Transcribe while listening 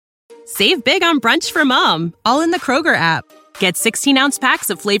Save big on brunch for mom, all in the Kroger app. Get 16-ounce packs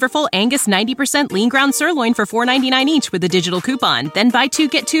of flavorful Angus 90% lean ground sirloin for $4.99 each with a digital coupon. Then buy 2,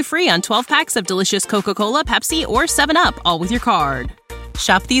 get 2 free on 12 packs of delicious Coca-Cola, Pepsi, or 7-Up, all with your card.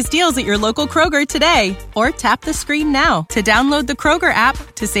 Shop these deals at your local Kroger today, or tap the screen now to download the Kroger app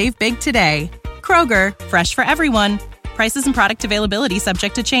to save big today. Kroger, fresh for everyone. Prices and product availability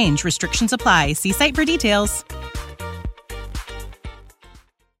subject to change. Restrictions apply. See site for details.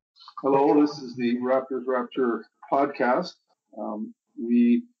 Hello, this is the Raptors Rapture podcast.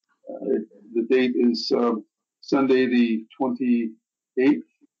 The date is Sunday the 28th.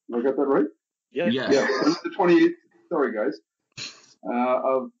 Have I got that right? Yeah. Yeah, Sunday the 28th. Sorry, guys.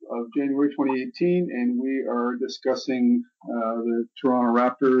 Of January 2018, and we are discussing the Toronto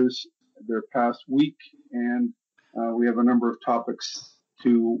Raptors, their past week, and we have a number of topics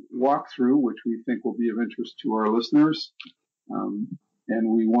to walk through, which we think will be of interest to our listeners.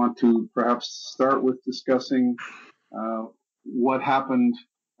 And we want to perhaps start with discussing what happened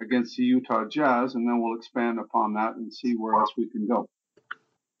against the Utah Jazz, and then we'll expand upon that and see where else we can go.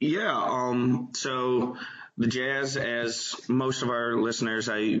 Yeah, so the Jazz, as most of our listeners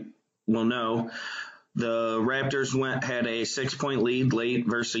will know, the Raptors had a 6-point lead late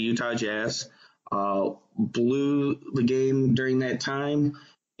versus the Utah Jazz, blew the game during that time.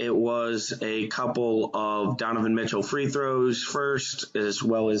 It was a couple of Donovan Mitchell free throws first, as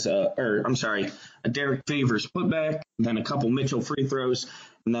well as a Derek Favors putback, then a couple Mitchell free throws,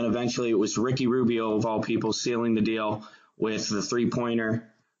 and then eventually it was Ricky Rubio, of all people, sealing the deal with the three-pointer,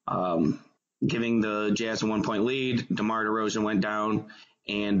 giving the Jazz a 1-point lead. DeMar DeRozan went down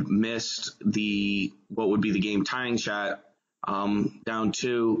and missed what would be the game-tying shot. Down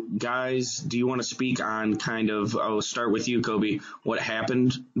 2. Guys, do you want to speak on I'll start with you, Kobe, what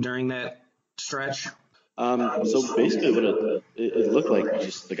happened during that stretch? So basically what it looked like,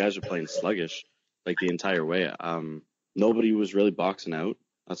 just the guys were playing sluggish like the entire way. Nobody was really boxing out.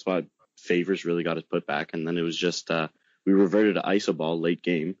 That's why Favors really got his put back. And then it was just, we reverted to iso ball late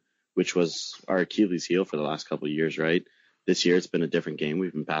game, which was our Achilles heel for the last couple of years, right? This year it's been a different game.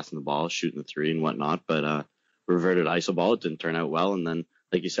 We've been passing the ball, shooting the three and whatnot, but, reverted iso ball. It didn't turn out well, and then,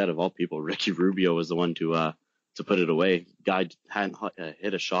 like you said, of all people, Ricky Rubio was the one to put it away. Guy hadn't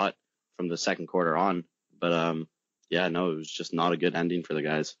hit a shot from the second quarter on, but it was just not a good ending for the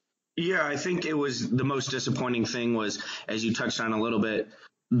guys. Yeah, I think it was the most disappointing thing was, as you touched on a little bit,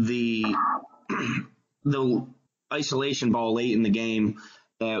 the isolation ball late in the game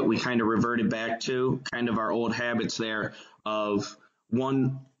that we kind of reverted back to, kind of our old habits there of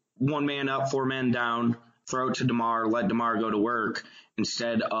one man up, 4 men down, throw it to DeMar, let DeMar go to work,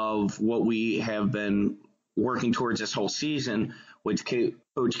 instead of what we have been working towards this whole season, which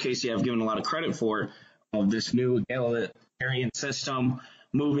Coach Casey I've given a lot of credit for, of this new egalitarian system,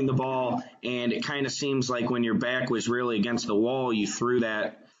 moving the ball. And it kind of seems like when your back was really against the wall, you threw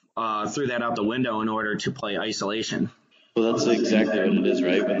that out the window in order to play isolation. Well, that's exactly what it is,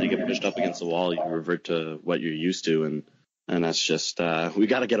 right? When they get pushed up against the wall, you revert to what you're used to, and that's just we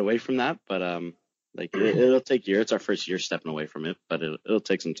got to get away from that. But it'll take years. It's our first year stepping away from it, but it'll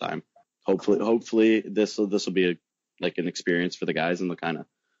take some time. Hopefully this will be an experience for the guys, and they'll kind of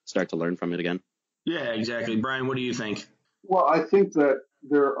start to learn from it again. Yeah, exactly. Brian, what do you think? Well, I think that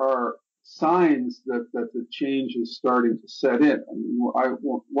there are signs that the change is starting to set in. I mean,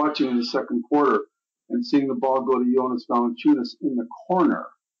 watching in the second quarter and seeing the ball go to Jonas Valanciunas in the corner,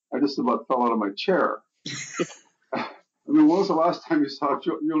 I just about fell out of my chair. I mean, when was the last time you saw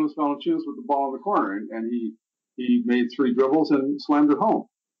Jonas Valanciunas with the ball in the corner? And he made 3 dribbles and slammed it home,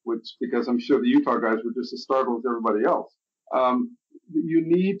 because I'm sure the Utah guys were just as startled as everybody else. You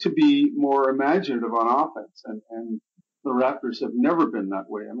need to be more imaginative on offense, and the Raptors have never been that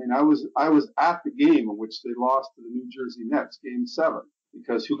way. I mean, I was at the game in which they lost to the New Jersey Nets, Game 7,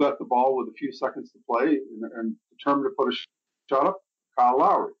 because who got the ball with a few seconds to play and determined to put a shot up? Kyle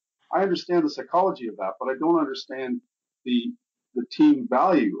Lowry. I understand the psychology of that, but I don't understand the team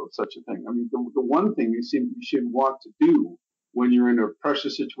value of such a thing. I mean, the one thing you should want to do when you're in a pressure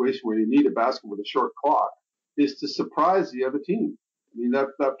situation where you need a basket with a short clock is to surprise the other team. I mean,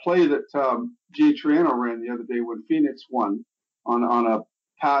 that play that Jay Triano ran the other day when Phoenix won on a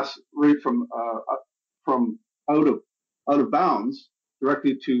pass right from out of bounds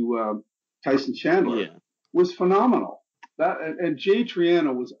directly to Tyson Chandler was phenomenal. And Jay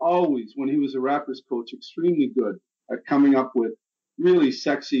Triano was always, when he was a Raptors coach, extremely good at coming up with really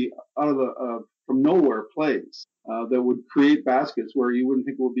sexy from nowhere plays that would create baskets where you wouldn't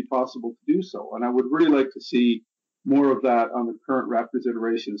think it would be possible to do so. And I would really like to see more of that on the current Raptors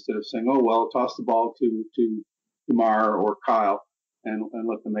iteration, instead of saying, oh, well, toss the ball to DeMar or Kyle. and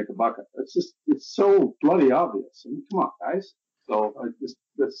let them make a bucket. It's so bloody obvious. I mean, come on, guys. So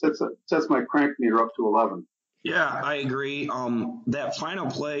that sets my crank meter up to 11. Yeah, I agree. That final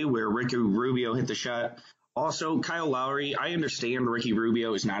play where Ricky Rubio hit the shot. Also, Kyle Lowry, I understand Ricky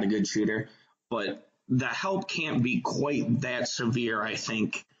Rubio is not a good shooter, but the help can't be quite that severe, I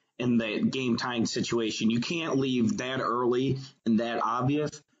think, in that game-tying situation. You can't leave that early and that obvious.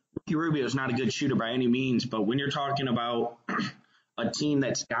 Ricky Rubio is not a good shooter by any means, but when you're talking about a team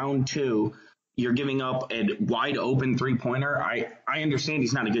that's down 2, you're giving up a wide open three-pointer. I understand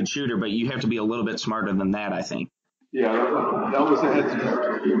he's not a good shooter, but you have to be a little bit smarter than that, I think. Yeah, that was a head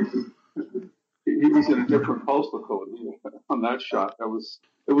scratcher. He was in a different postal code on that shot.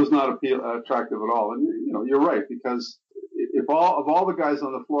 It was not attractive at all. And you're right, because if all the guys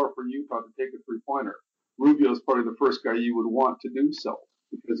on the floor for Utah to take a three-pointer, Rubio is probably the first guy you would want to do so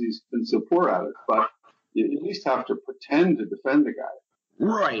because he's been so poor at it. But you at least have to pretend to defend the guy.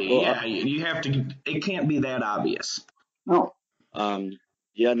 Right, yeah, you have to. It can't be that obvious. No.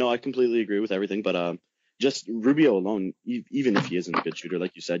 Yeah, no, I completely agree with everything, but just Rubio alone, even if he isn't a good shooter,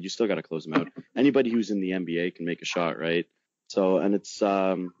 like you said, you still got to close him out. Anybody who's in the NBA can make a shot, right? So, and it's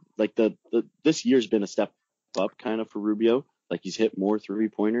like this year's been a step up kind of for Rubio. Like he's hit more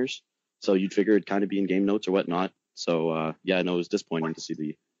three-pointers, so you'd figure it'd kind of be in game notes or whatnot. So, yeah, no, it was disappointing to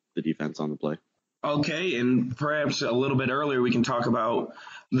see the defense on the play. Okay, and perhaps a little bit earlier we can talk about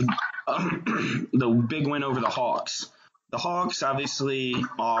the big win over the Hawks. The Hawks obviously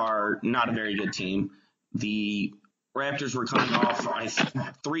are not a very good team. The Raptors were coming off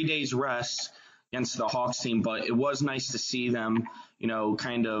 3 days rest against the Hawks team, but it was nice to see them,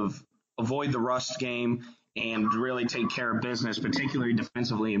 kind of avoid the rust game and really take care of business, particularly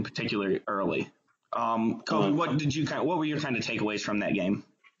defensively and particularly early. Kobe, what were your kind of takeaways from that game?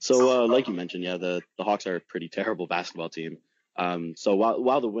 So, like you mentioned, yeah, the Hawks are a pretty terrible basketball team. So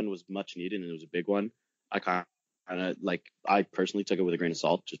while the win was much needed and it was a big one, I personally took it with a grain of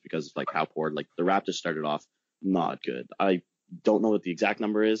salt just because of how poor. Like the Raptors started off not good. I don't know what the exact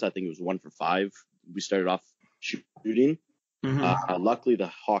number is. I think it was 1 for 5. We started off shooting. Mm-hmm. Luckily the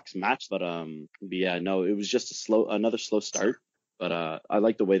Hawks matched, but yeah, no, it was just another slow start. But I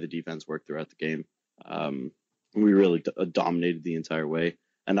like the way the defense worked throughout the game. We really dominated the entire way.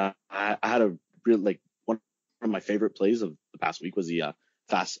 And I had a real one of my favorite plays of the past week was the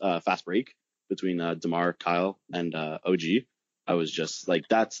fast break between DeMar, Kyle, and OG. I was just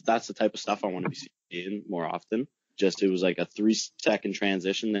that's the type of stuff I want to be seeing more often. It was like a 3-second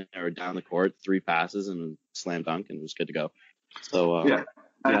transition. They were down the court, 3 passes, and slam dunk, and it was good to go. So I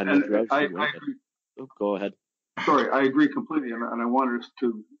agree. Go ahead. Sorry, I agree completely, and I wanted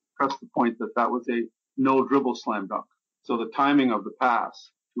to press the point that was a no dribble slam dunk. So the timing of the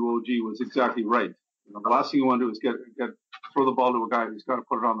pass to OG was exactly right. The last thing you want to do is throw the ball to a guy who's got to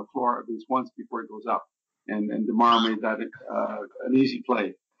put it on the floor at least once before it goes up. And DeMar made that an easy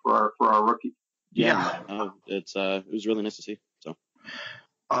play for our rookie. Yeah. It was really nice to see. So.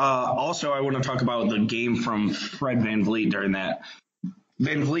 Also, I want to talk about the game from Fred VanVleet during that.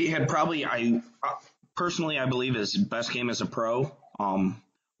 VanVleet had probably, I believe, his best game as a pro.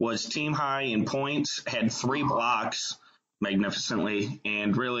 Was team high in points, had 3 blocks magnificently,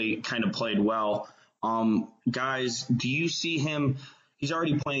 and really kind of played well. Guys, do you see him? He's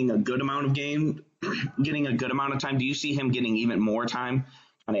already playing a good amount of game, getting a good amount of time. Do you see him getting even more time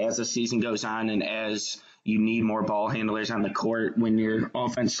as the season goes on and as you need more ball handlers on the court when your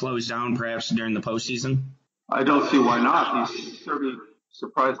offense slows down, perhaps during the postseason? I don't see why not. He's certainly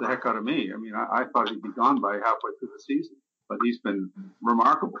surprised the heck out of me. I mean, I thought he'd be gone by halfway through the season, but he's been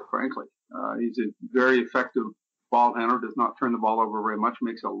remarkable, frankly. He's a very effective ball handler, does not turn the ball over very much,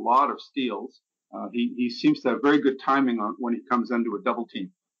 makes a lot of steals. He seems to have very good timing on when he comes into a double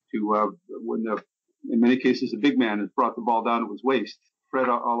team. In many cases, a big man has brought the ball down to his waist. Fred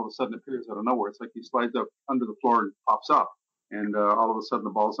all of a sudden appears out of nowhere. It's like he slides up under the floor and pops up, and all of a sudden the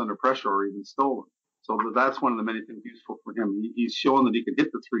ball's under pressure or even stolen. So that's one of the many things useful for him. He's shown that he can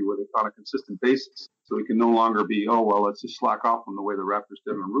hit the 3 with it on a consistent basis. So he can no longer be, let's just slack off on the way the Raptors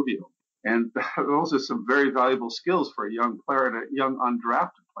did on Rubio. And those are some very valuable skills for a young player and a young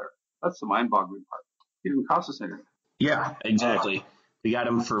undrafted player. That's the mind-boggling part. He didn't cost us anything. Yeah, exactly. We got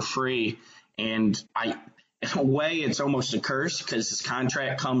him for free. And in a way, it's almost a curse because his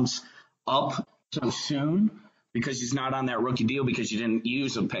contract comes up so soon because he's not on that rookie deal because you didn't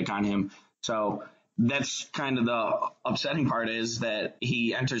use a pick on him. So that's kind of the upsetting part is that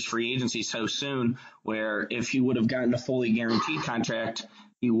he enters free agency so soon, where if he would have gotten a fully guaranteed contract,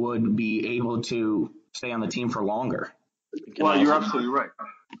 he would be able to stay on the team for longer. Well, you're absolutely right.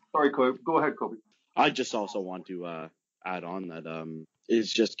 Sorry, Kobe. Go ahead, Kobe. I just also want to add on that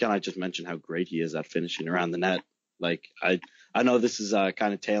is just, can I just mention how great he is at finishing around the net? Like, I know this is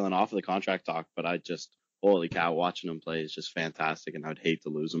kind of tailing off of the contract talk, but holy cow, watching him play is just fantastic, and I'd hate to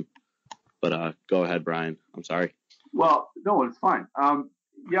lose him. But go ahead, Brian. I'm sorry. Well, no, it's fine.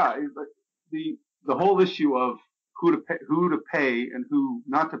 Yeah, the whole issue of who to pay and who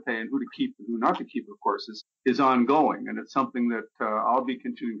not to pay and who to keep and who not to keep, of course, is ongoing, and it's something that I'll be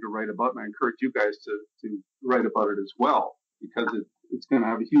continuing to write about, and I encourage you guys to write about it as well, because it's going to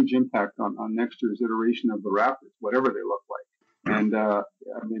have a huge impact on next year's iteration of the Raptors, whatever they look like. And I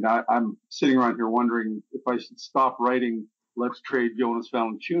mean, I'm sitting around here wondering if I should stop writing "Let's trade Jonas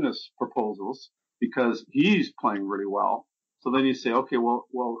Valanciunas" proposals because he's playing really well. So then you say, okay, well,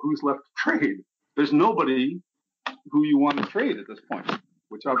 who's left to trade? There's nobody who you want to trade at this point,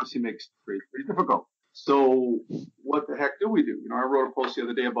 which obviously makes trade pretty difficult. So what the heck do we do? You know, I wrote a post the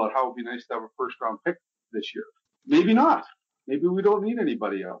other day about how it would be nice to have a first-round pick this year. Maybe not. Maybe we don't need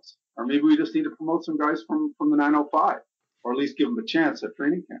anybody else. Or maybe we just need to promote some guys from the 905, or at least give them a chance at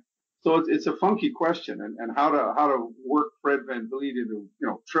training camp. So it's a funky question, and how to work Fred VanVleet into, you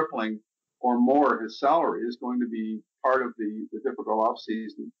know, tripling or more his salary is going to be part of the difficult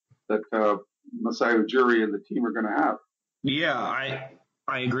offseason that Masai Ujiri and the team are going to have. Yeah,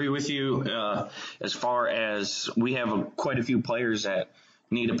 I agree with you as far as we have quite a few players that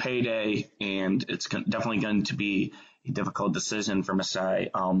need a payday, and it's definitely going to be a difficult decision for Masai.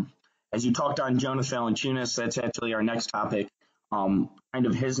 As you talked on Jonas Valanciunas, that's actually our next topic. Kind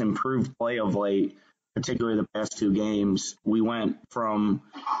of his improved play of late, particularly the past two games. We went from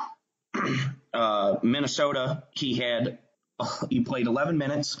Minnesota. He played 11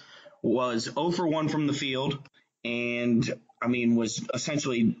 minutes, was 0 for 1 from the field, and was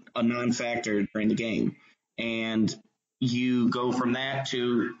essentially a non-factor during the game. And you go from that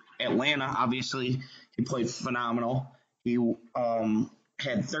to Atlanta. Obviously, he played phenomenal. He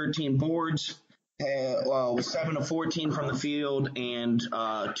had 13 boards, was 7 of 14 from the field, and 2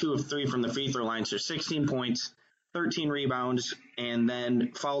 of 3 from the free throw line. So 16 points, 13 rebounds, and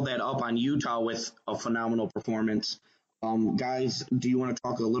then followed that up on Utah with a phenomenal performance. Guys, do you want to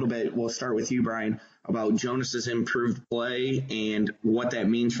talk a little bit? We'll start with you, Brian, about Jonas's improved play and what that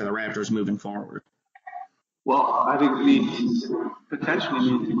means for the Raptors moving forward. Well, I think it potentially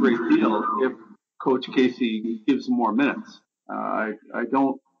means a great deal if Coach Casey gives him more minutes. I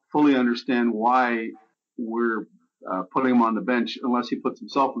don't fully understand why we're putting him on the bench unless he puts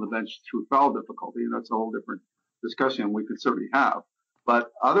himself on the bench through foul difficulty, and that's a whole different discussion we could certainly have.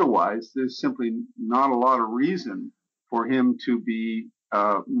 But otherwise, there's simply not a lot of reason for him to be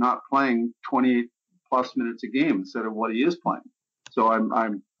not playing 28 plus minutes a game instead of what he is playing. So I'm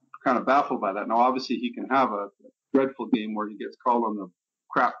kind of baffled by that. Now, obviously, he can have a dreadful game where he gets called on the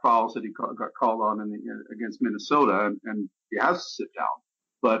crap fouls that he got called on against Minnesota, and he has to sit down.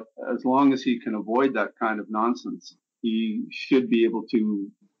 But as long as he can avoid that kind of nonsense, he should be able to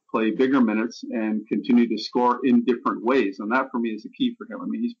play bigger minutes and continue to score in different ways. And that, for me, is the key for him. I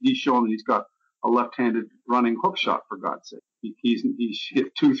mean, he's shown that he's got a left-handed running hook shot, for God's sake. He's hit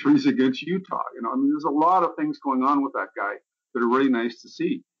 2 threes against Utah. You know, I mean, there's a lot of things going on with that guy that are really nice to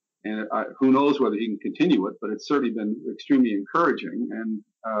see. And who knows whether he can continue it, but it's certainly been extremely encouraging. And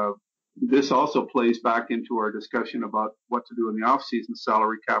this also plays back into our discussion about what to do in the offseason,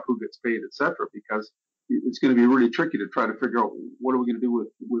 salary cap, who gets paid, et cetera, because it's going to be really tricky to try to figure out what are we going to do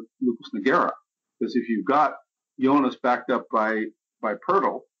with Lucas Nogueira. Because if you've got Jonas backed up by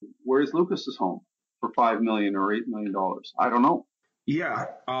Pirtle, where's Lucas's home for $5 million or $8 million? I don't know. Yeah,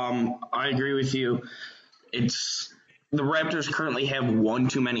 I agree with you. The Raptors currently have one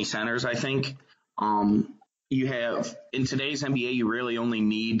too many centers, I think. You have, in today's NBA, you really only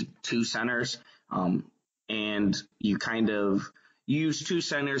need 2 centers. And you kind of use 2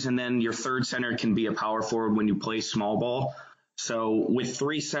 centers, and then your third center can be a power forward when you play small ball. So with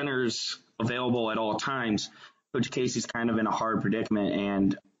 3 centers available at all times, Coach Casey's kind of in a hard predicament.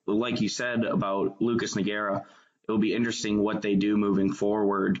 And like you said about Lucas Nogueira, it will be interesting what they do moving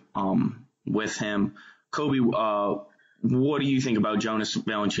forward with him. Kobe, what do you think about Jonas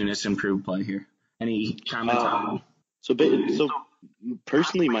Valanciunas' improved play here? Any comments on that? So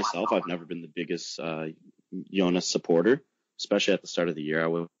personally, myself, I've never been the biggest Jonas supporter, especially at the start of the year.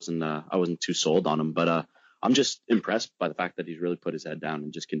 I wasn't too sold on him, but I'm just impressed by the fact that he's really put his head down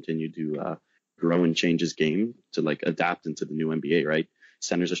and just continued to grow and change his game to like adapt into the new NBA. Right,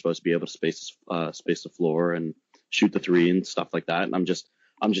 centers are supposed to be able to space the floor and shoot the 3 and stuff like that. And I'm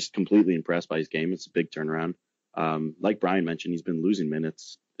just completely impressed by his game. It's a big turnaround. Like Brian mentioned, he's been losing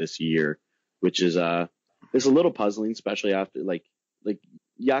minutes this year, which is a little puzzling, especially after like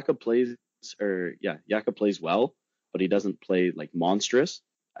Jakob plays well, but he doesn't play like monstrous.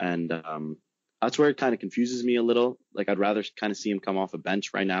 And that's where it kind of confuses me a little. Like I'd rather kind of see him come off a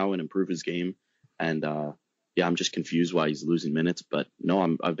bench right now and improve his game. And yeah, I'm just confused why he's losing minutes. But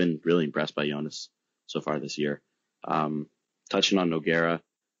no, I've been really impressed by Jonas so far this year. Touching on Nogueira,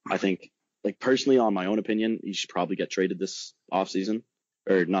 I think, like personally, on my own opinion, he should probably get traded this offseason,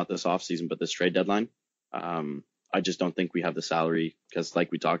 or not this offseason, but this trade deadline. I just don't think we have the salary because,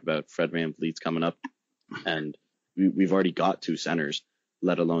 like we talked about, Fred VanVleet's coming up, and we've already got 2 centers,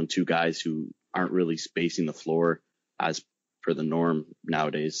 let alone 2 guys who aren't really spacing the floor as per the norm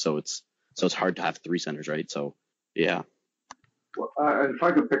nowadays. So it's hard to have 3 centers, right? So yeah. Well, if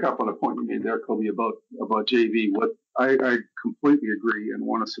I could pick up on a point you made there, Kobe, about JV, what I completely agree and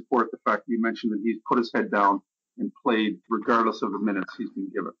want to support the fact that you mentioned that he's put his head down and played regardless of the minutes he's been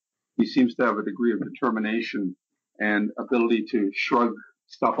given. He seems to have a degree of determination and ability to shrug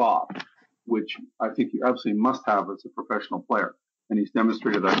stuff off, which I think you absolutely must have as a professional player. And he's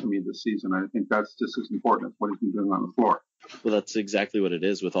demonstrated that to me this season. I think that's just as important as what he's been doing on the floor. Well, that's exactly what it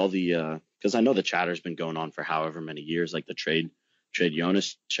is with all the because I know the chatter's been going on for however many years, like the trade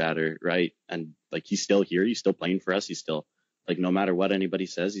Jonas chatter, right? And like he's still here, he's still playing for us, he's still like no matter what anybody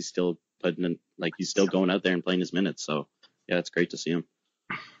says, he's still putting in, like he's still going out there and playing his minutes. So yeah, it's great to see him.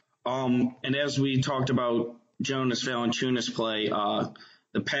 And as we talked about Jonas Valanciunas play,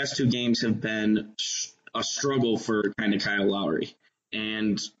 the past 2 games have been a struggle for kind of Kyle Lowry.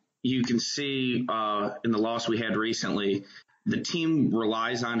 And you can see in the loss we had recently, the team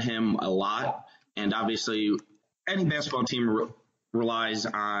relies on him a lot. And obviously, any basketball team relies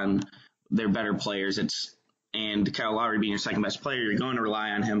on their better players. And Kyle Lowry being your second best player, you're going to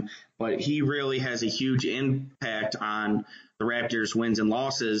rely on him. But he really has a huge impact on the Raptors' wins and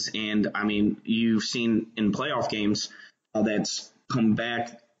losses. And, I mean, you've seen in playoff games that's come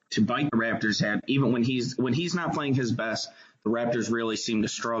back to bite the Raptors' head. Even when he's not playing his best, the Raptors really seem to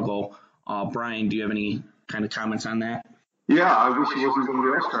struggle. Brian, do you have any kind of comments on that? Yeah, I wish he wasn't going to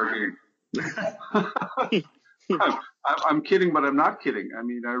the All-Star game. I'm kidding, but I'm not kidding. I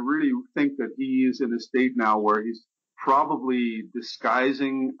mean, I really think that he is in a state now where he's probably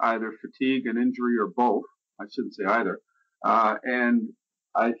disguising either fatigue and injury or both. I shouldn't say either. And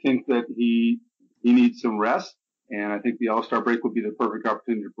I think that he needs some rest. And I think the All-Star break would be the perfect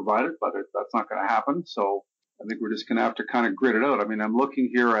opportunity to provide it, but that's not going to happen. So I think we're just going to have to kind of grit it out. I mean, I'm looking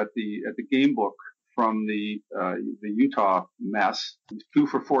here at the game book from the Utah mess. 2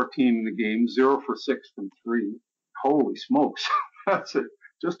 for 14 in the game, 0 for 6 from 3. Holy smokes. That's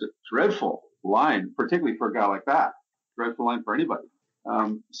just a dreadful line, particularly for a guy like that. Dreadful line for anybody.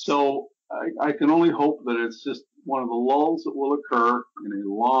 So I can only hope that it's just one of the lulls that will occur in a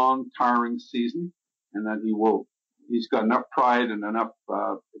long, tiring season, and that he's got enough pride and enough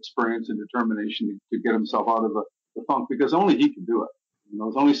experience and determination to get himself out of the funk, because only he can do it. You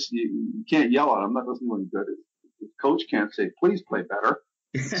know, you can't yell at him. That doesn't do any good. His coach can't say, please play better.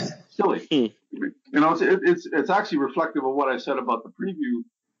 It's silly. You know, it's actually reflective of what I said about the preview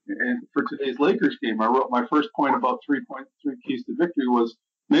and for today's Lakers game. I wrote my first point about 3 keys to victory was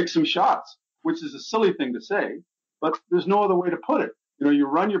make some shots, which is a silly thing to say, but there's no other way to put it. You know, you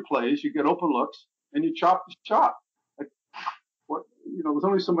run your plays, you get open looks, and you chop the shot. Like, what? You know, there's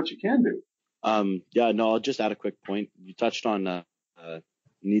only so much you can do. Yeah, no, I'll just add a quick point. You touched on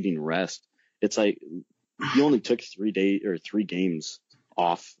needing rest. It's like he only took 3 games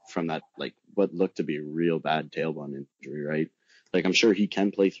off from that, like what looked to be a real bad tailbone injury, right? Like I'm sure he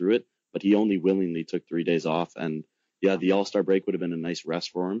can play through it, but he only willingly took 3 days off. And yeah, the All-Star break would have been a nice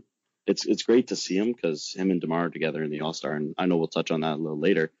rest for him. It's great to see him because him and DeMar together in the All-Star, and I know we'll touch on that a little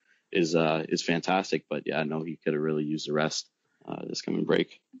later, is fantastic. But yeah, no, he could have really used the rest this coming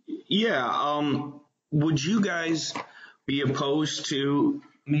break. Yeah. Would you guys be opposed to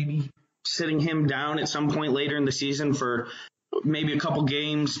maybe sitting him down at some point later in the season for maybe a couple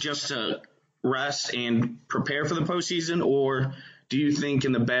games just to rest and prepare for the postseason? Or do you think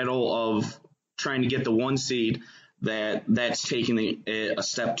in the battle of trying to get the 1 seed that's taking a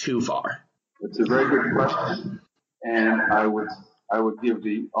step too far? It's a very good question. And I would give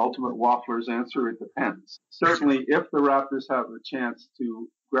the ultimate waffler's answer. It depends. Certainly, if the Raptors have a chance to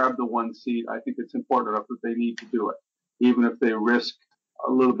grab the 1 seed, I think it's important enough that they need to do it, even if they risk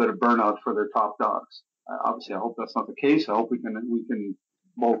a little bit of burnout for their top dogs. Obviously, I hope that's not the case. I hope we can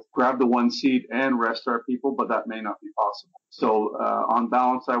both grab the 1 seed and rest our people, but that may not be possible. So on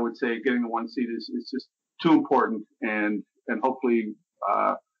balance, I would say getting the 1 seed is just too important, and hopefully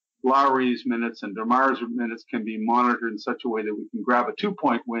Lowry's minutes and DeMar's minutes can be monitored in such a way that we can grab a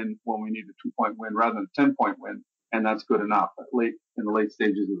 2-point win when we need a 2-point win rather than a 10-point win, and that's good enough in the late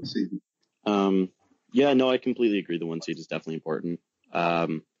stages of the season. Yeah, no, I completely agree. The 1 seed is definitely important.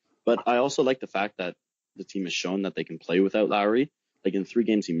 But I also like the fact that the team has shown that they can play without Lowry. Like in 3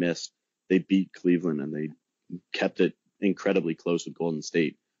 games he missed, they beat Cleveland and they kept it incredibly close with Golden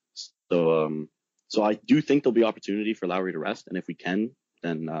State. So I do think there'll be opportunity for Lowry to rest, and if we can,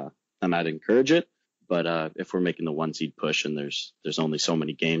 then I'd encourage it. But if we're making the 1 seed push and there's only so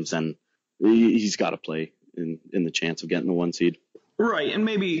many games, then he's got to play in the chance of getting the 1 seed. Right, and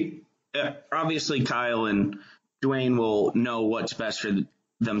maybe obviously Kyle and Dwayne will know what's best for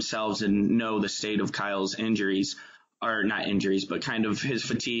themselves and know the state of Kyle's injuries, or not injuries, but kind of his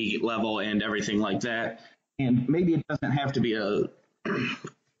fatigue level and everything like that. And maybe it doesn't have to be a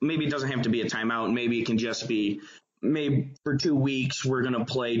timeout. Maybe it can just be maybe for 2 weeks we're going to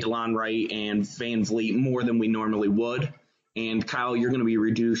play DeLon Wright and Van Vliet more than we normally would. And Kyle, you're going to be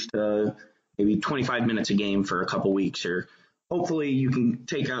reduced to maybe 25 minutes a game for a couple weeks, or hopefully you can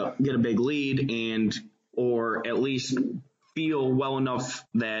get a big lead or at least feel well enough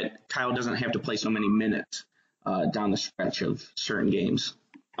that Kyle doesn't have to play so many minutes down the stretch of certain games.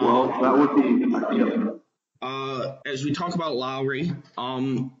 Well, that would be as we talk about Lowry,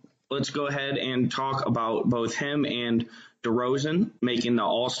 let's go ahead and talk about both him and DeRozan making the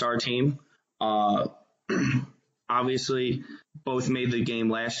All-Star team. Obviously, both made the game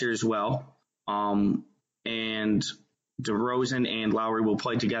last year as well. And DeRozan and Lowry will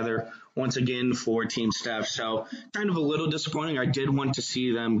play together once again for Team Steph. So kind of a little disappointing. I did want to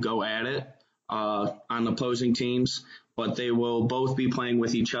see them go at it on opposing teams, but they will both be playing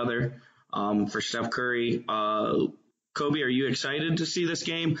with each other. For Steph Curry, Kobe, are you excited to see this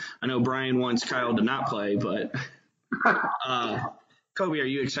game? I know Brian wants Kyle to not play, but Kobe, are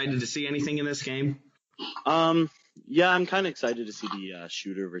you excited to see anything in this game? Yeah, I'm kind of excited to see the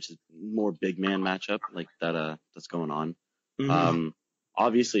shooter versus more big man matchup like that that's going on. Mm-hmm.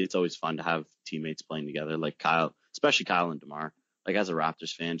 Obviously, it's always fun to have teammates playing together, like Kyle, especially Kyle and DeMar. Like as a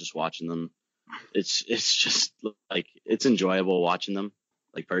Raptors fan, just watching them, it's just like it's enjoyable watching them.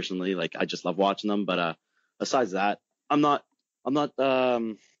 Like personally, like I just love watching them. But besides that, I'm not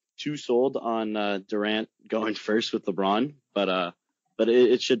too sold on Durant going first with LeBron. But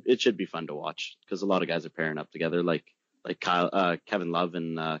it should be fun to watch because a lot of guys are pairing up together. Like Kyle, Kevin Love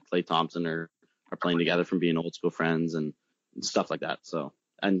and Klay Thompson are playing together from being old school friends and stuff like that. So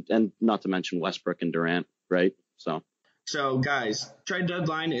and not to mention Westbrook and Durant, right? So guys, trade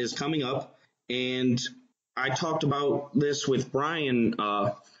deadline is coming up, and I talked about this with Brian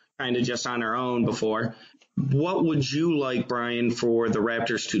kind of just on our own before. What would you like, Brian, for the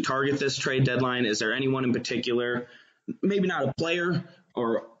Raptors to target this trade deadline? Is there anyone in particular, maybe not a player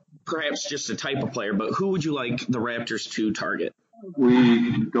or perhaps just a type of player, but who would you like the Raptors to target?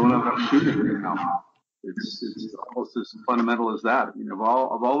 We don't have enough shooting right now. It's almost as fundamental as that. I mean, of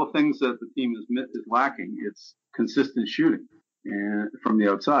all the things that the team is lacking, it's consistent shooting and from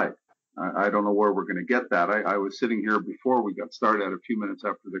the outside. I don't know where we're going to get that. I was sitting here before we got started a few minutes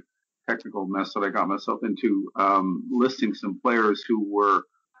after the technical mess that I got myself into, listing some players who were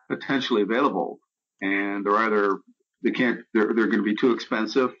potentially available, and they're going to be too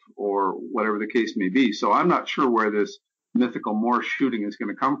expensive or whatever the case may be. So I'm not sure where this mythical more shooting is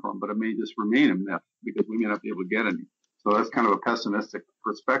going to come from, but it may just remain a myth because we may not be able to get any. So that's kind of a pessimistic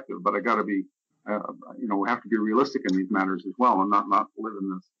perspective, but I got to be, we have to be realistic in these matters as well and not live in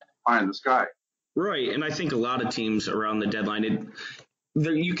this pie in the sky. Right, and I think a lot of teams around the deadline,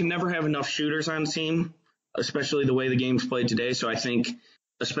 you can never have enough shooters on the team, especially the way the game's played today. So I think,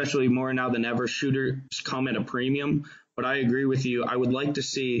 especially more now than ever, shooters come at a premium. But I agree with you. I would like to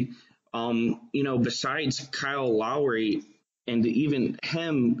see, besides Kyle Lowry and even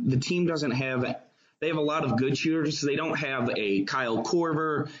him, the team doesn't have – they have a lot of good shooters. They don't have a Kyle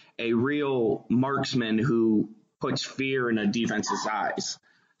Korver, a real marksman who puts fear in a defense's eyes.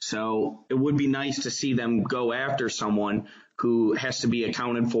 So it would be nice to see them go after someone who has to be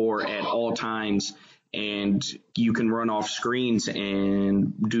accounted for at all times and you can run off screens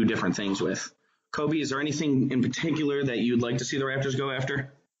and do different things with. Kobe, is there anything in particular that you'd like to see the Raptors go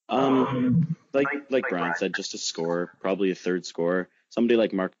after? Like Brian said, just a scorer, probably a third scorer. Somebody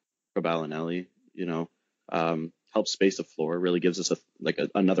like Marco Bellinelli, helps space the floor, really gives us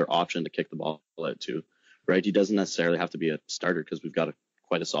another option to kick the ball out to, right? He doesn't necessarily have to be a starter because we've got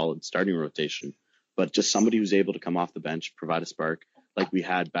quite a solid starting rotation, but just somebody who's able to come off the bench, provide a spark like we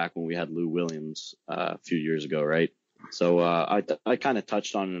had back when we had Lou Williams a few years ago, right? So I kind of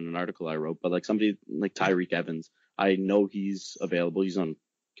touched on it in an article I wrote, but like somebody like Tyreke Evans, I know he's available. He's on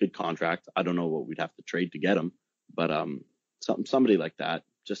good contract. I don't know what we'd have to trade to get him, but somebody like that,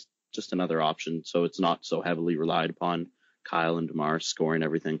 just another option. So it's not so heavily relied upon Kyle and DeMar scoring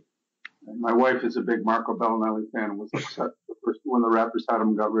everything. And my wife is a big Marco Bellinelli fan and was upset the first when the Raptors had him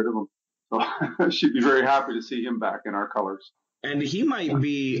and got rid of him. So she'd be very happy to see him back in our colors. And he might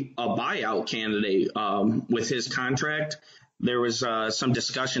be a buyout candidate with his contract. There was some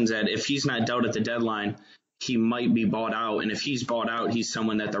discussions that if he's not dealt at the deadline, he might be bought out. And if he's bought out, he's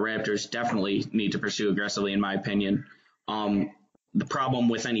someone that the Raptors definitely need to pursue aggressively, in my opinion. The problem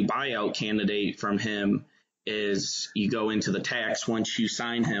with any buyout candidate from him is you go into the tax once you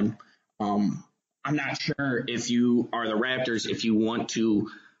sign him. I'm not sure if you are the Raptors, if you want to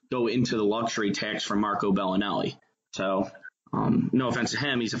go into the luxury tax for Marco Bellinelli. So no offense to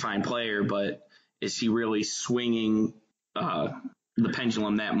him, he's a fine player, but is he really swinging the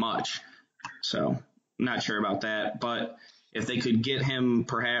pendulum that much? So not sure about that. But if they could get him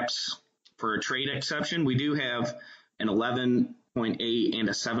perhaps for a trade exception, we do have an 11.8 and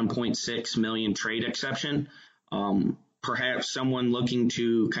a 7.6 million trade exception. Perhaps someone looking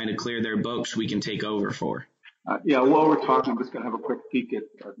to kind of clear their books we can take over for. While we're talking, I'm just going to have a quick peek at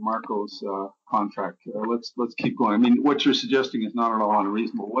Marco's contract. Let's keep going. I mean, what you're suggesting is not at all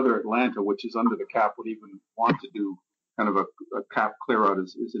unreasonable. Whether Atlanta, which is under the cap, would even want to do kind of a cap clear out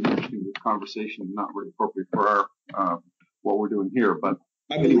is an interesting conversation, not really appropriate for our what we're doing here. But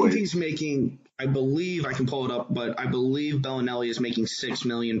I believe he's making, I believe I can pull it up, but I believe Bellinelli is making $6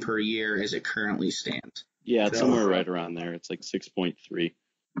 million per year as it currently stands. Yeah, it's somewhere right around there. It's like 6.3.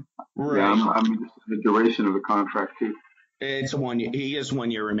 Right. Yeah, I'm interested in the duration of the contract too. It's 1 year. He has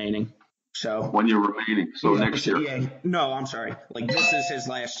 1 year remaining. So 1 year remaining. So next year. Yeah. No, I'm sorry. Like this is his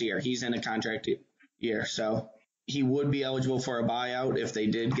last year. He's in a contract year, so he would be eligible for a buyout if they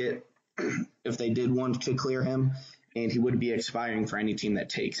did want to clear him, and he would be expiring for any team that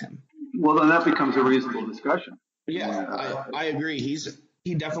takes him. Well, then that becomes a reasonable discussion. Yeah, I agree.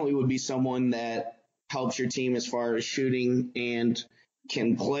 He definitely would be someone that helps your team as far as shooting and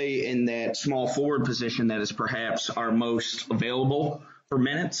can play in that small forward position that is perhaps our most available for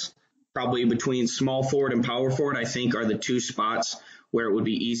minutes. Probably between small forward and power forward, I think, are the two spots where it would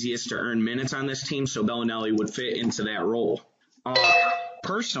be easiest to earn minutes on this team, so Bellinelli would fit into that role.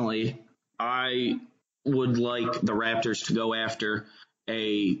 Personally, I would like the Raptors to go after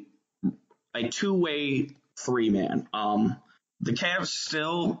a two-way three-man. The Cavs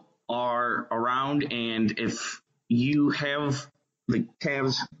still are around, and if you have the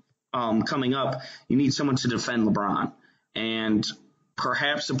Cavs coming up, you need someone to defend LeBron. And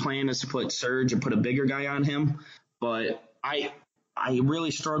perhaps the plan is to put Serge and put a bigger guy on him, but I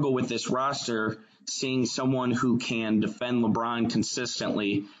really struggle with this roster seeing someone who can defend LeBron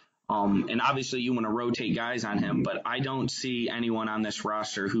consistently. And obviously you want to rotate guys on him, but I don't see anyone on this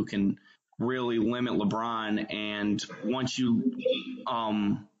roster who can really limit LeBron. And once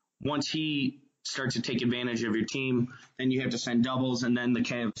he starts to take advantage of your team, then you have to send doubles, and then the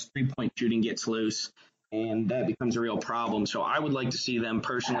Cavs' three-point shooting gets loose, and that becomes a real problem. So I would like to see them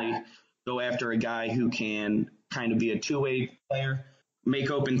personally go after a guy who can kind of be a two-way player,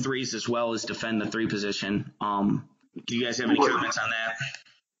 make open threes as well as defend the three position. Do you guys have any comments on that?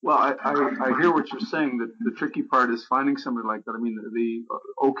 Well, I hear what you're saying. That the tricky part is finding somebody like that. I mean, the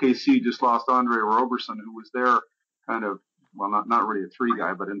OKC just lost Andre Roberson, who was their kind of, well, not really a three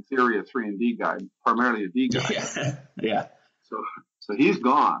guy, but in theory a 3 and D guy, primarily a D guy. Yeah. So he's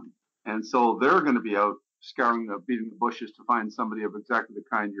gone, and so they're going to be out beating the bushes to find somebody of exactly the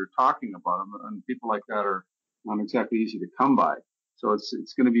kind you're talking about, and people like that are not exactly easy to come by. So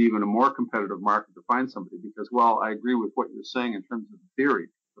it's going to be even a more competitive market to find somebody because, well, I agree with what you're saying in terms of the theory.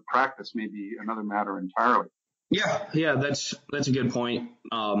 The practice may be another matter entirely. Yeah, that's a good point.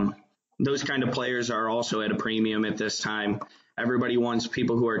 Those kind of players are also at a premium at this time. Everybody wants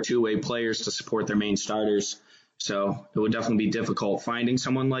people who are two-way players to support their main starters. So it would definitely be difficult finding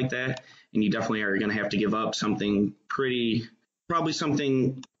someone like that. And you definitely are going to have to give up something pretty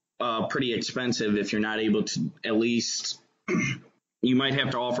expensive if you're not able to at least you might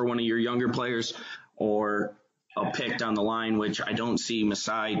have to offer one of your younger players or a pick down the line, which I don't see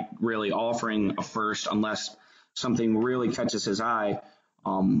Masai really offering a first unless something really catches his eye.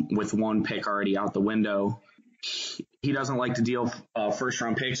 With one pick already out the window, he doesn't like to deal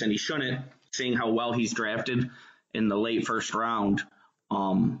first-round picks, and he shouldn't, seeing how well he's drafted in the late first round.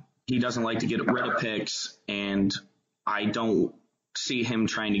 He doesn't like to get rid of picks, and I don't see him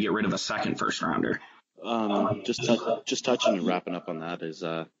trying to get rid of a second first-rounder. Just touching and wrapping up on that is,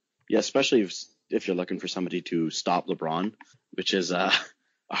 especially if you're looking for somebody to stop LeBron, which is a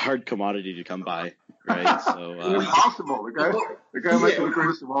hard commodity to come by, right? So impossible. The guy might be the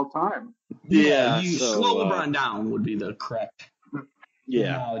greatest of all time. Yeah, slow LeBron down would be the correct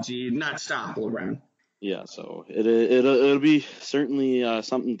analogy, not stop LeBron. Yeah, so it'll be certainly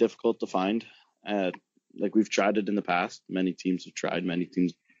something difficult to find. Like we've tried it in the past. Many teams have tried. Many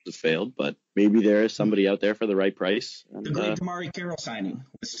teams have failed. But maybe there is somebody out there for the right price. And, The great Damari Carroll signing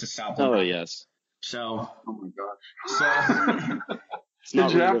was to stop oh, LeBron. yes. So, Oh my gosh. so It's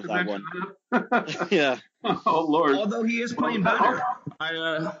not Did you really have to that mention one. that? Yeah. Oh Lord. although he is playing better,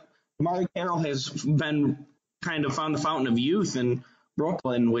 Damari Carroll has been kind of found the fountain of youth in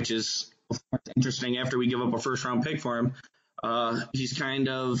Brooklyn, which is of course interesting after we give up a first-round pick for him. He's kind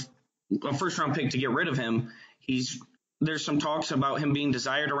of a first-round pick to get rid of him. There's some talks about him being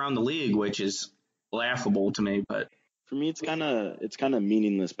desired around the league, which is laughable to me. But For me, it's kind of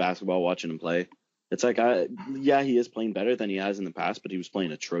meaningless basketball watching him play. It's like, he is playing better than he has in the past, but he was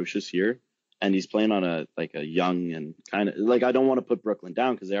playing atrocious here, and he's playing on a young and kind of like, I don't want to put Brooklyn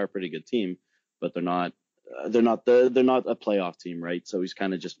down because they are a pretty good team, but they're not a playoff team, right? So he's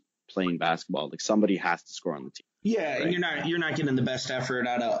kind of just playing basketball. Like somebody has to score on the team. yeah, Right. and you're not getting the best effort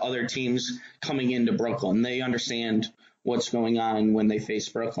out of other teams coming into Brooklyn. They understand what's going on when they face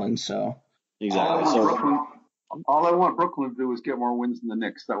Brooklyn. So Exactly. So All I want Brooklyn to do is get more wins than the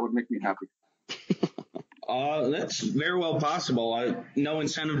Knicks. That would make me happy. that's very well possible. No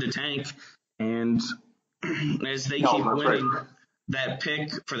incentive to tank, and as they keep that's winning, right. that pick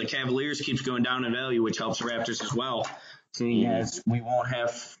for the Cavaliers keeps going down in value, which helps the Raptors as well. Seeing as we won't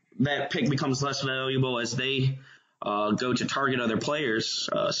have that pick becomes less valuable as they go to target other players.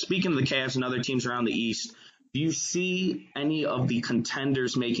 Speaking of the Cavs and other teams around the East, do you see any of the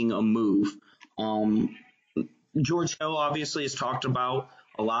contenders making a move? George Hill obviously is talked about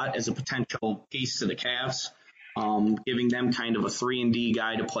a lot as a potential piece to the Cavs, giving them kind of a 3-and-D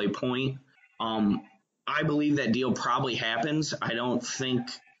guy to play point. I believe that deal probably happens. I don't think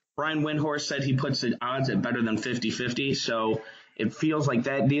Brian Windhorst said he puts the odds at better than 50-50, so it feels like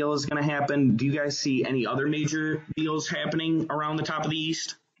that deal is going to happen. Do you guys see any other major deals happening around the top of the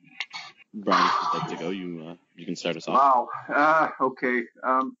East? Brian, if you'd like to go, you can start us off. Wow. Okay.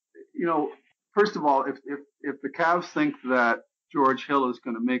 First of all, if the Cavs think that George Hill is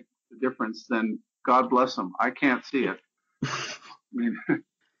going to make the difference, then God bless him. I can't see it.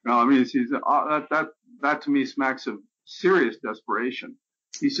 That to me smacks of serious desperation.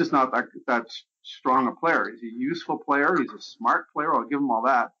 He's just not that strong a player. He's a useful player. He's a smart player. I'll give him all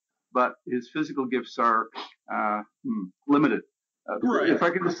that. But his physical gifts are limited. Right. If I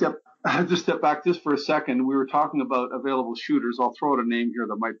could just step back just for a second. We were talking about available shooters. I'll throw out a name here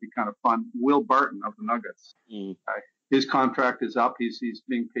that might be kind of fun. Will Barton of the Nuggets. His contract is up. He's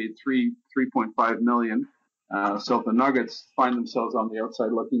being paid $3.5 million. So if the Nuggets find themselves on the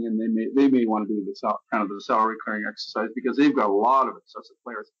outside looking in, they may want to do this kind of the salary clearing exercise because they've got a lot of excessive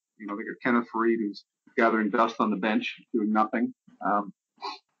players. They got Kenneth Faried, who's gathering dust on the bench, doing nothing.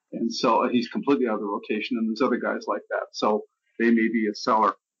 And so he's completely out of the rotation, and there's other guys like that. So they may be a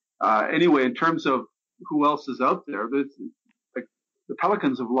seller. Anyway, in terms of who else is out there, the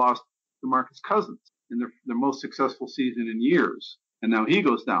Pelicans have lost DeMarcus Cousins in their most successful season in years, and now he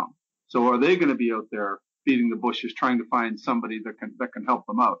goes down. So are they going to be out there beating the bushes, trying to find somebody that can help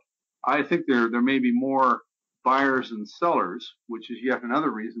them out? I think there may be more buyers than sellers, which is yet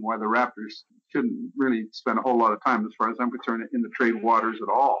another reason why the Raptors shouldn't really spend a whole lot of time, as far as I'm concerned, in the trade waters at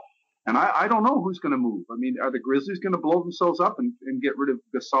all. And I don't know who's going to move. I mean, are the Grizzlies going to blow themselves up and get rid of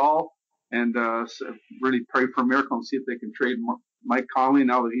Gasol and really pray for a miracle and see if they can trade Mike Conley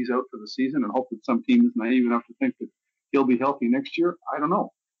now that he's out for the season and hope that some team is naive enough to think that he'll be healthy next year? I don't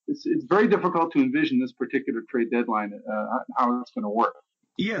know. It's very difficult to envision this particular trade deadline, how it's going to work.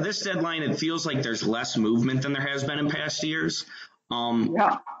 Yeah, this deadline, it feels like there's less movement than there has been in past years.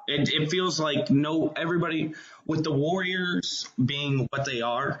 It feels like everybody, with the Warriors being what they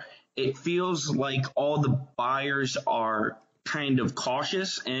are, it feels like all the buyers are kind of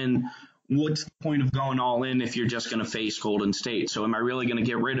cautious. And what's the point of going all in if you're just going to face Golden State? So am I really going to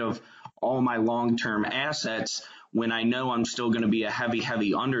get rid of all my long-term assets when I know I'm still going to be a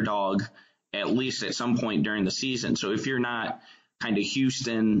heavy underdog at least at some point during the season? So if you're not kind of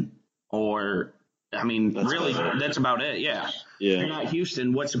Houston that's about it. Yeah. If you're not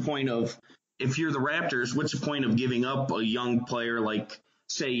Houston, what's the point of, if you're the Raptors, what's the point of giving up a young player like,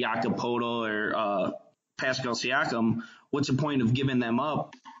 say, Jakob Poeltl or Pascal Siakam? What's the point of giving them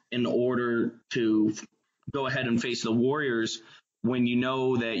up in order to go ahead and face the Warriors when you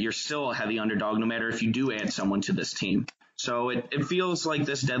know that you're still a heavy underdog, no matter if you do add someone to this team? So it feels like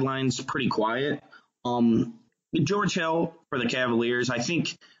this deadline's pretty quiet. George Hill for the Cavaliers, I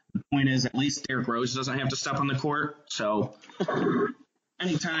think the point is at least Derrick Rose doesn't have to step on the court. So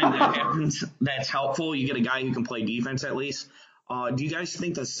anytime that happens, that's helpful. You get a guy who can play defense at least. Do you guys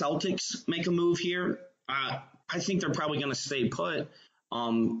think the Celtics make a move here? I think they're probably going to stay put.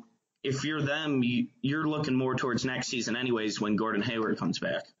 If you're them, you're looking more towards next season anyways when Gordon Hayward comes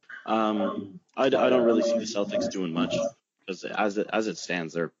back. I don't really see the Celtics doing much because as it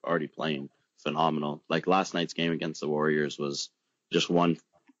stands, they're already playing phenomenal. Like last night's game against the Warriors was just one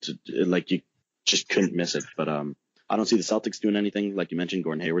to, like, you just couldn't miss it. But I don't see the Celtics doing anything. Like you mentioned,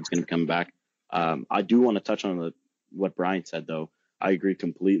 Gordon Hayward's going to be coming back. I do want to touch on what Brian said, though. I agree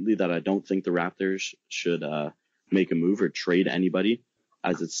completely that I don't think the Raptors should make a move or trade anybody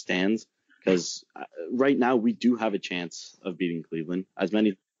as it stands, because right now we do have a chance of beating Cleveland. As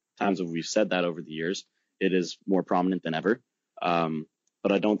many times as we've said that over the years, it is more prominent than ever.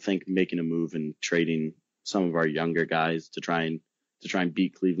 But I don't think making a move and trading some of our younger guys to try and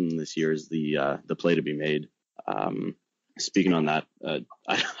beat Cleveland this year is the play to be made. Speaking on that,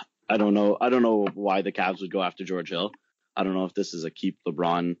 I don't know why the Cavs would go after George Hill. I don't know if this is a keep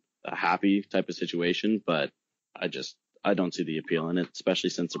LeBron happy type of situation, but I don't see the appeal in it, especially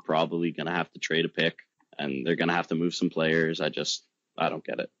since they're probably going to have to trade a pick and they're going to have to move some players. I don't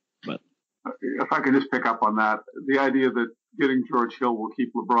get it. But if I could just pick up on that, the idea that getting George Hill will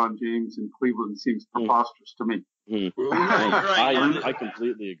keep LeBron James in Cleveland seems preposterous to me. Right. I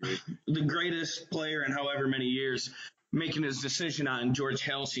completely agree. The greatest player in however many years, making his decision on George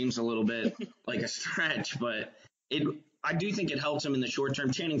Hill seems a little bit like a stretch, but I do think it helps him in the short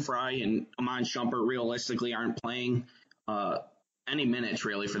term. Channing Frye and Iman Shumpert realistically aren't playing any minutes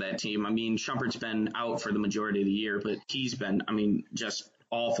really for that team. I mean, Shumpert's been out for the majority of the year, but he's been, just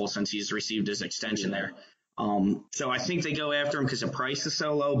awful since he's received his extension there. So I think they go after him because the price is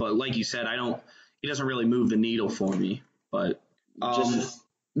so low. But like you said, he doesn't really move the needle for me. But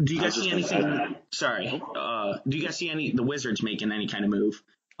do you guys see anything? Sorry. Do you guys see the Wizards making any kind of move?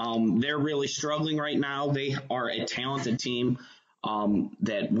 They're really struggling right now. They are a talented team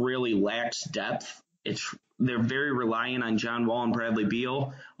that really lacks depth. They're very reliant on John Wall and Bradley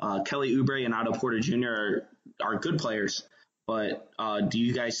Beal. Kelly Oubre and Otto Porter Jr. are good players, but do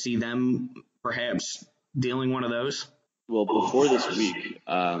you guys see them perhaps dealing one of those? Well, before this week,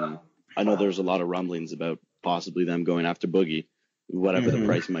 I know there's a lot of rumblings about possibly them going after Boogie, whatever the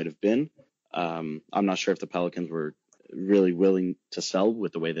price might have been. I'm not sure if the Pelicans were really willing to sell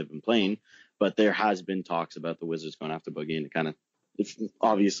with the way they've been playing, but there has been talks about the Wizards going after Boogie, and it kind of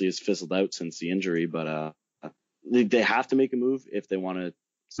obviously has fizzled out since the injury, but they have to make a move if they want to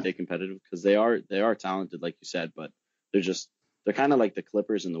stay competitive, because they are talented, like you said, but they're kind of like the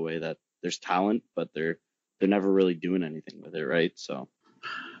Clippers in the way that there's talent, but they're never really doing anything with it, right? So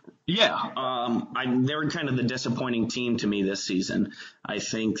yeah, they're kind of the disappointing team to me this season. I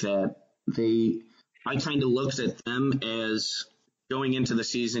think that I kind of looked at them as going into the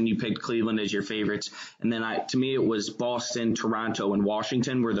season, you picked Cleveland as your favorites. And then to me, it was Boston, Toronto, and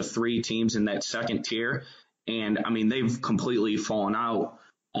Washington were the three teams in that second tier. And, they've completely fallen out.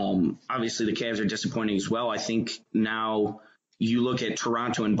 Obviously, the Cavs are disappointing as well. I think now you look at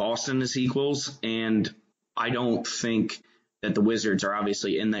Toronto and Boston as equals, and I don't think that the Wizards are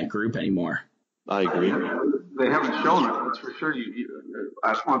obviously in that group anymore. I agree. They haven't shown it, that's for sure.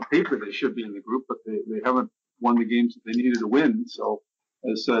 On paper, they should be in the group, but they haven't won the games that they needed to win. So,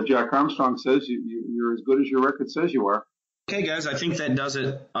 as Jack Armstrong says, you're as good as your record says you are. Okay, guys, I think that does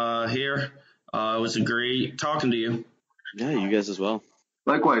it here. It was a great talking to you. Yeah, you guys as well.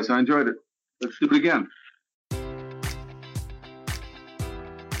 Likewise, I enjoyed it. Let's do it again.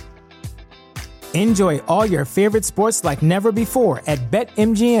 Enjoy all your favorite sports like never before at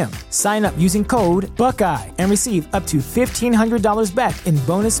BetMGM. Sign up using code Buckeye and receive up to $1,500 back in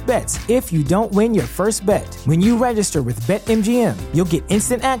bonus bets if you don't win your first bet. When you register with BetMGM, you'll get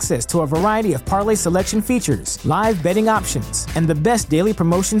instant access to a variety of parlay selection features, live betting options, and the best daily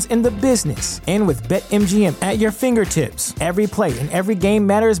promotions in the business. And with BetMGM at your fingertips, every play and every game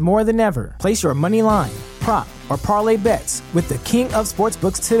matters more than ever. Place your money line, prop, or parlay bets with the king of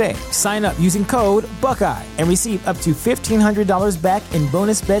sportsbooks today. Sign up using code Buckeye and receive up to $1,500 back in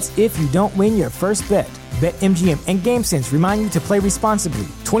bonus bets if you don't win your first bet. BetMGM and GameSense remind you to play responsibly.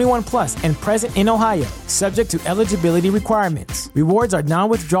 21 plus and present in Ohio, subject to eligibility requirements. Rewards are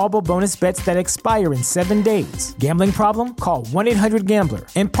non-withdrawable bonus bets that expire in 7 days. Gambling problem? Call 1-800-GAMBLER.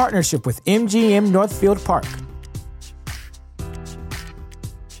 In partnership with MGM Northfield Park.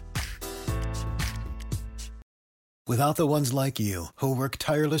 Without the ones like you, who work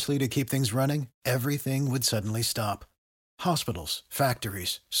tirelessly to keep things running, everything would suddenly stop. Hospitals,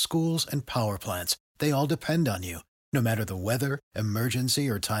 factories, schools, and power plants, they all depend on you. No matter the weather, emergency,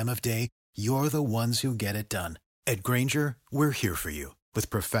 or time of day, you're the ones who get it done. At Grainger, we're here for you with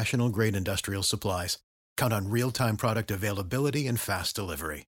professional-grade industrial supplies. Count on real-time product availability and fast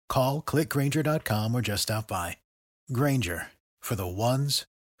delivery. Call, click Grainger.com, or just stop by. Grainger, for the ones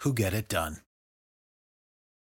who get it done.